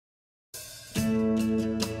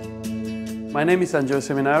My name is Angelo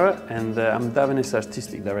Seminara and I'm Davines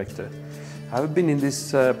Artistic Director. I've been in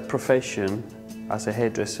this profession as a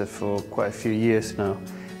hairdresser for quite a few years now,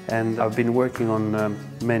 and I've been working on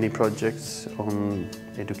many projects on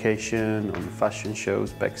education, on fashion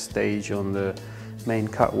shows, backstage, on the main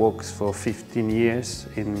catwalks for 15 years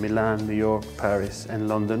in Milan, New York, Paris and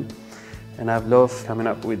London. And I've loved coming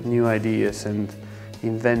up with new ideas and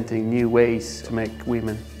inventing new ways to make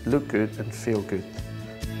women look good and feel good.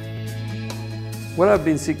 What I've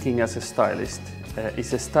been seeking as a stylist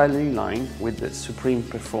is a styling line with the supreme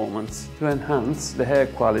performance to enhance the hair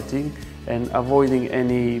quality and avoiding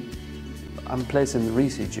any unpleasant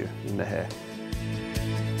residue in the hair.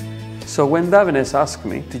 So when Davines asked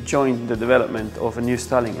me to join the development of a new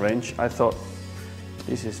styling range, I thought,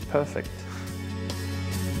 this is perfect.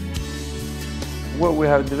 What we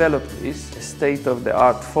have developed is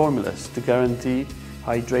state-of-the-art formulas to guarantee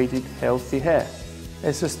hydrated, healthy hair.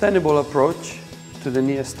 A sustainable approach to the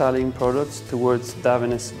new styling products towards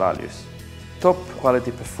Davines values. Top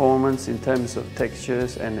quality performance in terms of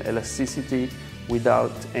textures and elasticity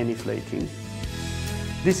without any flaking.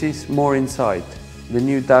 This is More Inside, the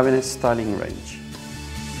new Davines styling range.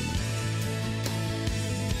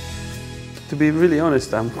 To be really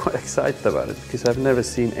honest, I'm quite excited about it because I've never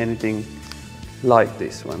seen anything like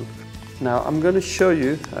this one. Now I'm going to show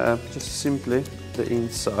you just simply the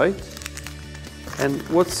inside. And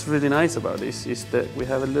what's really nice about this is that we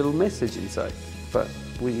have a little message inside, but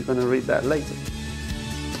we're going to read that later.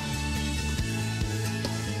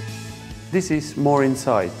 This is More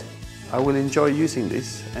Inside. I will enjoy using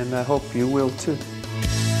this and I hope you will too.